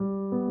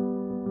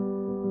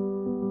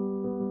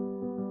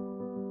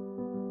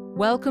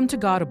Welcome to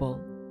Godable,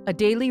 a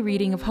daily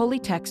reading of holy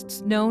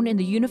texts known in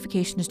the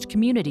Unificationist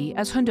community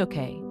as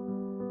Hoondoke.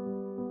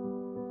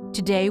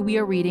 Today we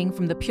are reading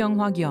from the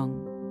Pyeonghwa Gyeong.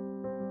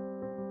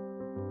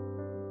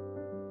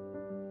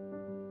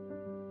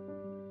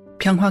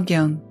 Pyeonghwa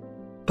Gyeong,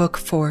 Book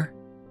 4,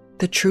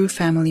 The True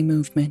Family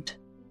Movement.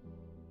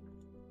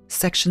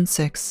 Section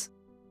 6,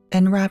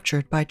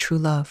 Enraptured by True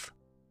Love.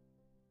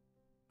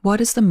 What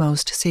is the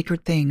most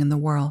sacred thing in the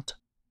world?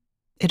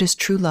 It is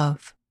true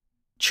love.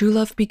 True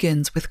love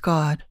begins with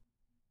God.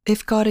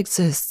 If God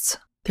exists,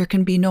 there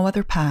can be no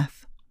other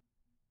path.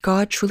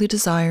 God truly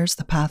desires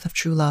the path of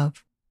true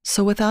love,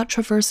 so without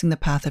traversing the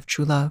path of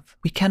true love,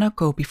 we cannot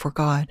go before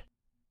God.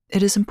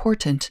 It is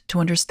important to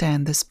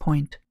understand this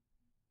point.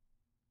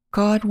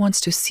 God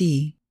wants to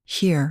see,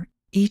 hear,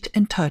 eat,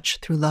 and touch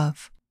through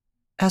love.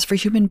 As for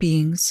human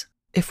beings,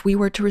 if we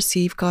were to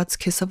receive God's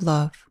kiss of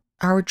love,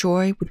 our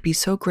joy would be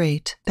so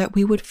great that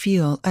we would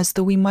feel as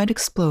though we might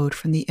explode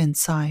from the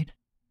inside.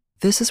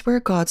 This is where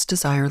God's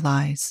desire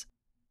lies.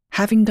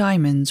 Having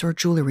diamonds or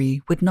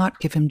jewelry would not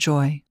give him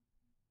joy.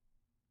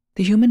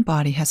 The human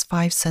body has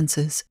 5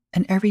 senses,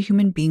 and every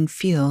human being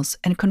feels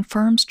and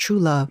confirms true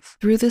love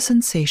through the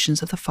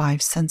sensations of the 5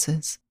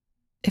 senses.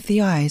 If the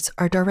eyes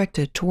are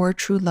directed toward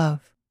true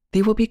love,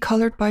 they will be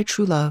colored by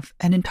true love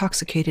and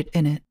intoxicated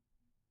in it.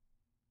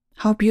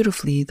 How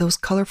beautifully those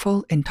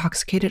colorful,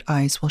 intoxicated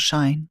eyes will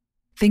shine.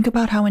 Think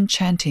about how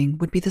enchanting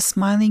would be the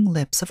smiling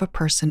lips of a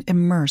person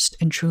immersed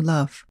in true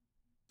love.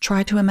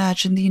 Try to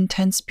imagine the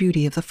intense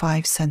beauty of the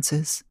 5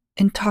 senses,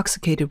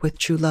 intoxicated with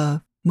true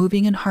love,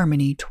 moving in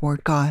harmony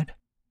toward God.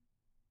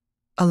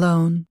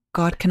 Alone,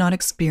 God cannot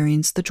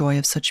experience the joy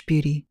of such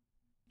beauty.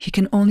 He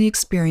can only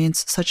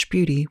experience such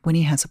beauty when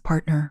he has a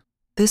partner.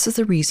 This is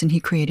the reason he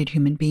created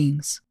human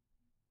beings.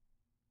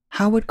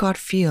 How would God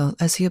feel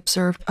as he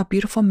observed a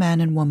beautiful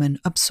man and woman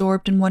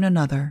absorbed in one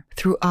another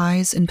through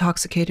eyes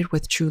intoxicated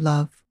with true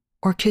love,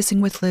 or kissing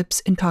with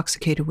lips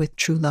intoxicated with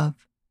true love,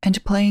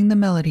 and playing the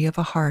melody of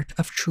a heart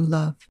of true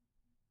love?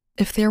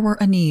 If there were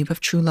an Eve of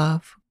true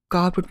love,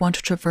 God would want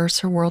to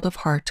traverse her world of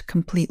heart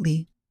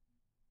completely.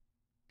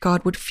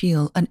 God would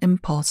feel an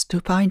impulse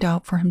to find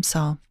out for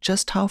himself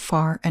just how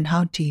far and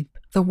how deep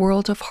the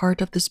world of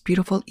heart of this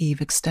beautiful Eve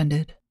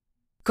extended.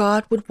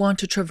 God would want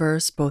to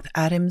traverse both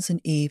Adam's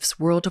and Eve's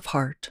world of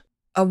heart,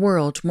 a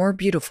world more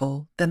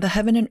beautiful than the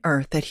heaven and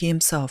earth that he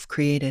himself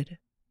created.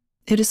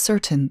 It is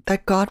certain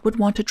that God would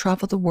want to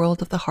travel the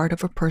world of the heart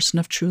of a person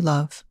of true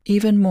love,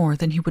 even more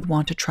than he would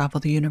want to travel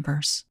the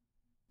universe.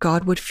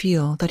 God would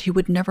feel that he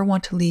would never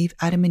want to leave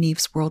Adam and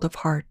Eve's world of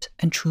heart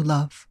and true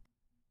love.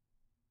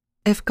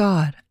 If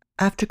God,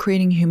 after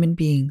creating human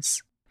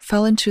beings,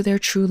 fell into their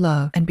true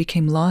love and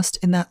became lost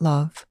in that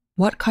love,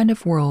 what kind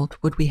of world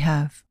would we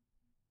have?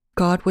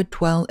 God would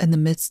dwell in the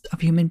midst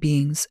of human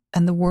beings,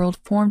 and the world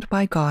formed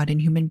by God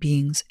and human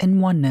beings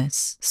in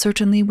oneness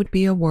certainly would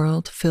be a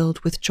world filled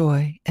with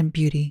joy and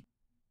beauty.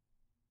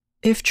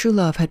 If true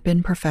love had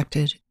been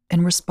perfected,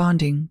 in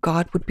responding,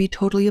 God would be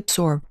totally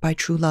absorbed by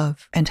true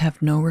love and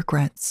have no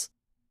regrets.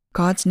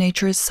 God's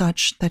nature is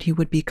such that he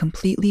would be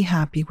completely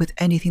happy with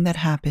anything that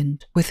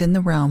happened within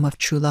the realm of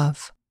true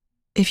love.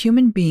 If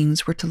human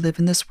beings were to live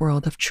in this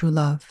world of true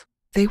love,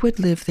 they would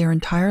live their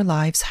entire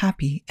lives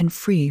happy and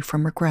free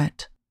from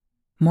regret.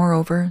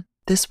 Moreover,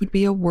 this would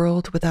be a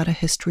world without a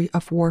history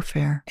of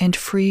warfare and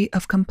free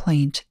of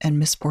complaint and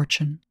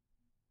misfortune.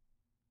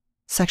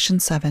 Section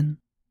 7.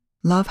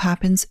 Love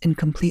happens in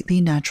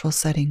completely natural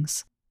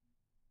settings.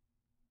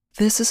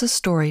 This is a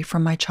story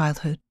from my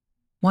childhood.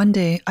 One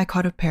day I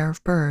caught a pair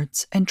of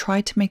birds and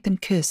tried to make them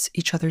kiss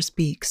each other's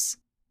beaks.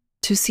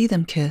 To see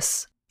them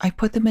kiss, I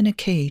put them in a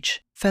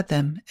cage, fed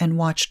them, and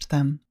watched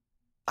them.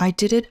 I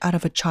did it out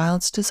of a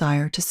child's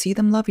desire to see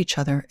them love each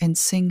other and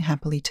sing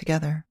happily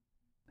together.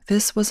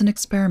 This was an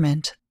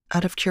experiment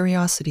out of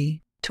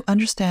curiosity to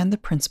understand the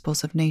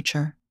principles of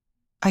nature.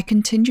 I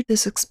continued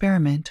this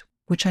experiment,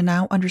 which I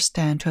now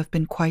understand to have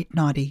been quite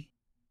naughty.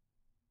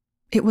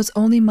 It was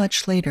only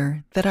much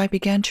later that I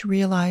began to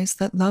realize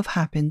that love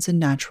happens in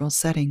natural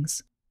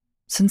settings.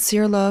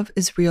 Sincere love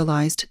is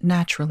realized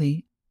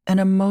naturally in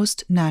a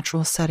most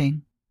natural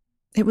setting.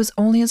 It was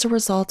only as a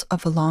result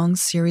of a long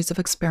series of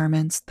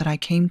experiments that I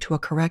came to a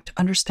correct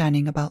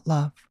understanding about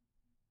love.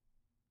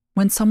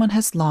 When someone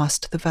has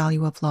lost the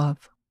value of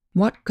love,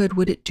 what good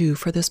would it do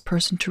for this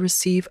person to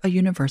receive a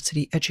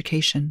university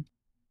education?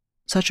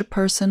 Such a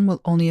person will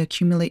only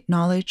accumulate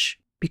knowledge,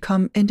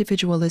 become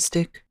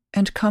individualistic,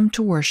 and come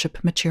to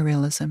worship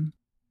materialism.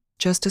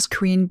 Just as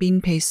Korean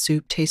bean paste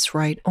soup tastes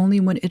right only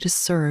when it is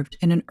served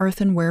in an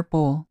earthenware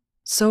bowl,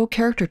 so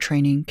character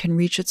training can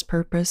reach its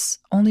purpose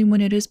only when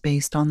it is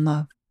based on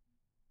love.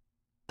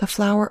 The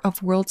flower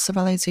of world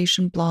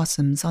civilization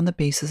blossoms on the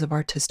basis of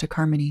artistic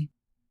harmony.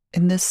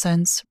 In this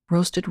sense,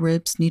 roasted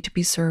ribs need to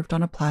be served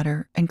on a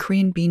platter, and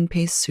Korean bean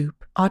paste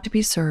soup ought to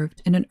be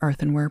served in an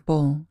earthenware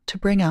bowl to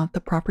bring out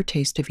the proper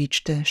taste of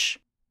each dish.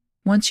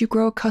 Once you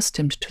grow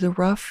accustomed to the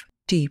rough,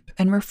 deep,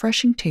 and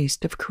refreshing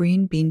taste of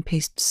Korean bean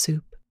paste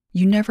soup,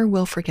 you never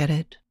will forget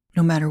it,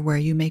 no matter where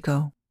you may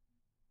go.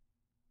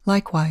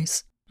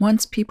 Likewise,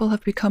 Once people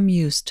have become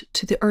used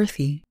to the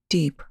earthy,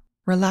 deep,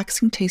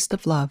 relaxing taste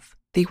of love,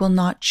 they will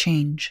not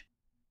change.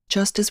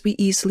 Just as we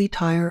easily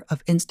tire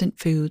of instant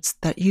foods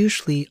that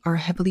usually are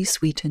heavily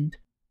sweetened,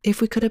 if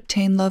we could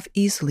obtain love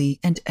easily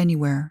and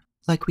anywhere,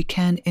 like we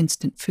can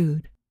instant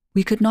food,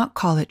 we could not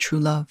call it true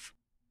love.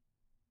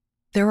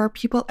 There are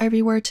people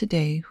everywhere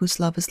today whose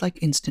love is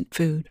like instant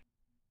food.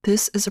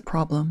 This is a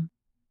problem.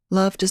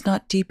 Love does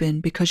not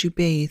deepen because you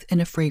bathe in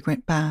a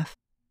fragrant bath.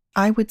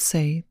 I would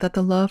say that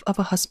the love of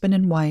a husband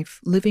and wife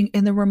living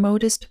in the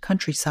remotest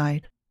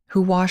countryside,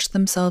 who wash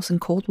themselves in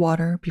cold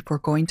water before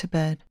going to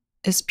bed,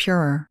 is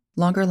purer,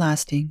 longer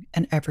lasting,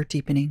 and ever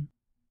deepening.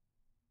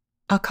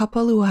 A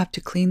couple who have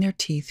to clean their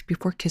teeth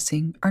before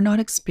kissing are not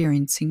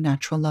experiencing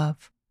natural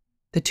love.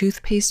 The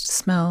toothpaste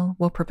smell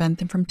will prevent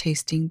them from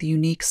tasting the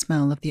unique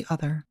smell of the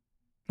other.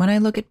 When I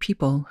look at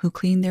people who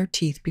clean their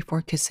teeth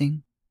before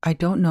kissing, I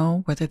don't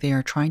know whether they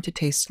are trying to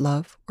taste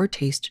love or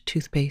taste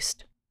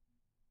toothpaste.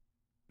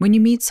 When you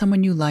meet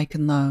someone you like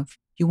and love,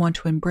 you want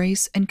to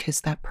embrace and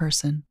kiss that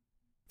person.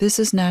 This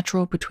is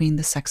natural between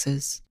the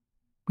sexes.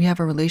 We have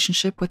a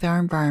relationship with our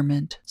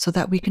environment so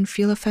that we can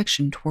feel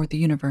affection toward the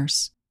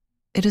universe.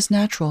 It is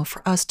natural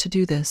for us to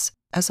do this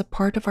as a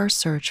part of our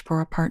search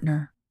for a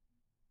partner.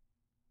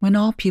 When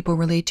all people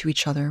relate to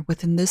each other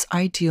within this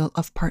ideal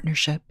of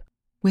partnership,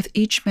 with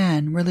each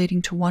man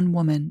relating to one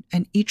woman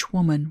and each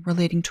woman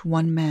relating to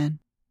one man,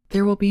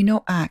 there will be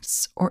no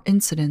acts or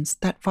incidents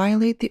that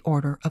violate the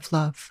order of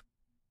love.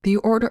 The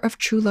order of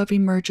true love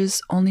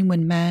emerges only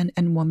when man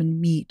and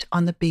woman meet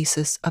on the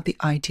basis of the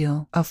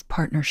ideal of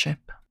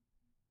partnership.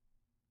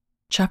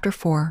 Chapter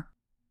 4.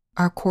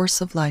 Our Course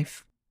of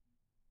Life.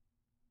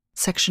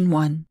 Section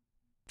 1.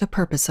 The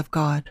Purpose of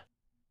God.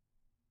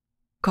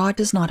 God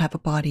does not have a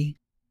body,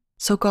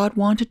 so God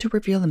wanted to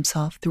reveal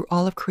himself through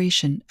all of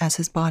creation as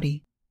his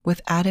body,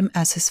 with Adam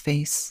as his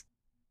face.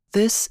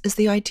 This is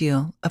the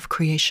ideal of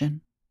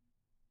creation.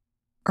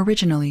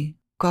 Originally,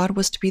 God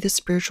was to be the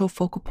spiritual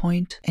focal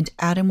point and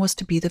Adam was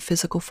to be the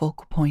physical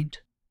focal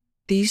point.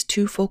 These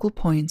two focal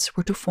points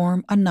were to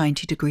form a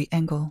 90-degree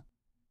angle.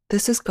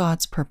 This is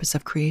God's purpose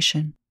of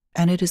creation,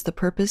 and it is the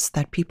purpose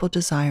that people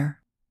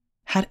desire.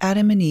 Had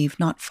Adam and Eve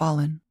not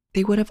fallen,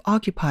 they would have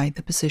occupied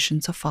the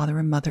positions of father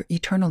and mother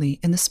eternally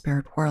in the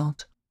spirit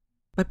world.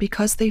 But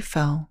because they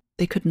fell,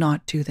 they could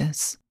not do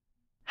this.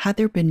 Had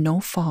there been no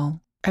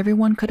fall,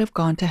 everyone could have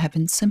gone to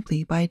heaven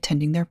simply by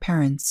attending their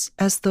parents,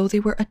 as though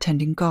they were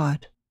attending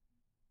God.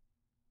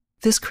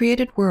 This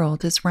created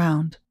world is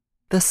round.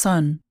 The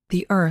sun,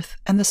 the earth,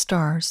 and the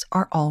stars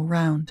are all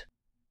round.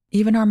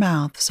 Even our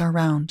mouths are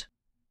round.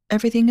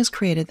 Everything is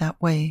created that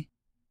way.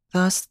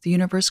 Thus, the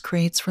universe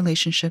creates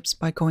relationships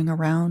by going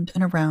around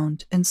and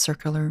around in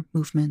circular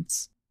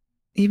movements.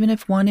 Even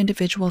if one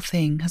individual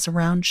thing has a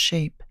round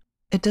shape,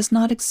 it does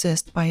not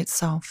exist by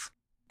itself.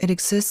 It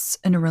exists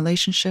in a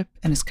relationship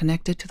and is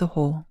connected to the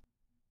whole.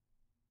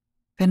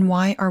 Then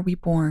why are we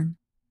born?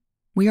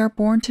 We are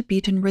born to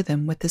beat in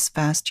rhythm with this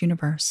vast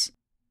universe.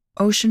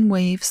 Ocean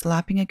waves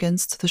lapping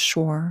against the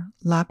shore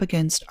lap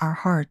against our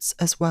hearts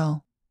as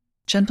well.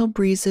 Gentle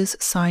breezes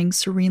sighing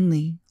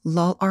serenely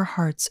lull our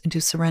hearts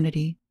into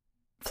serenity.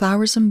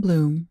 Flowers in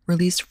bloom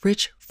release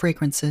rich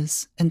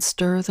fragrances and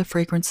stir the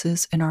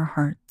fragrances in our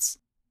hearts.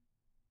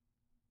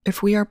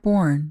 If we are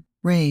born,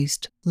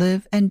 raised,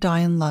 live, and die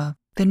in love,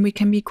 then we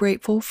can be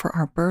grateful for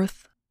our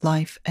birth,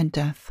 life, and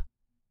death.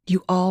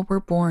 You all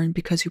were born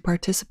because you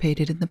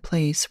participated in the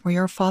place where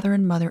your father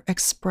and mother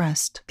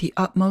expressed the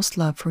utmost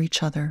love for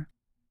each other.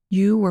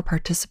 You were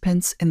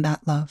participants in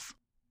that love.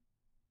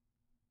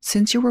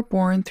 Since you were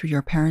born through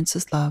your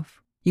parents'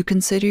 love, you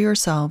consider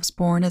yourselves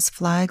born as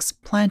flags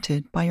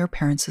planted by your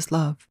parents'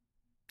 love.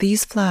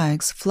 These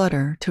flags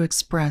flutter to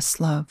express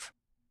love.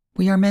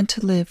 We are meant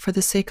to live for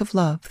the sake of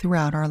love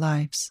throughout our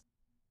lives.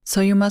 So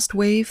you must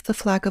wave the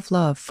flag of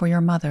love for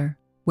your mother,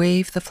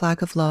 wave the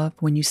flag of love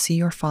when you see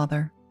your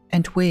father,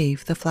 and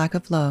wave the flag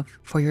of love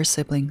for your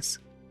siblings.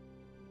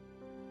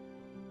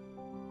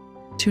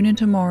 Tune in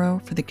tomorrow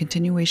for the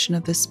continuation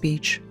of this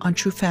speech on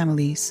True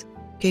Families,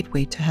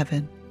 Gateway to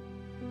Heaven.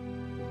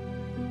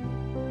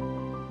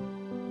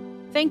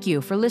 Thank you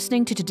for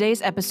listening to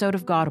today's episode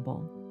of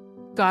Godable.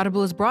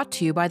 Godable is brought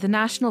to you by the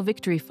National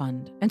Victory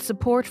Fund and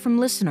support from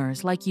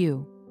listeners like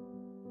you.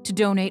 To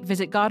donate,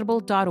 visit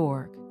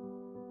godable.org.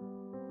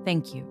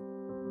 Thank you.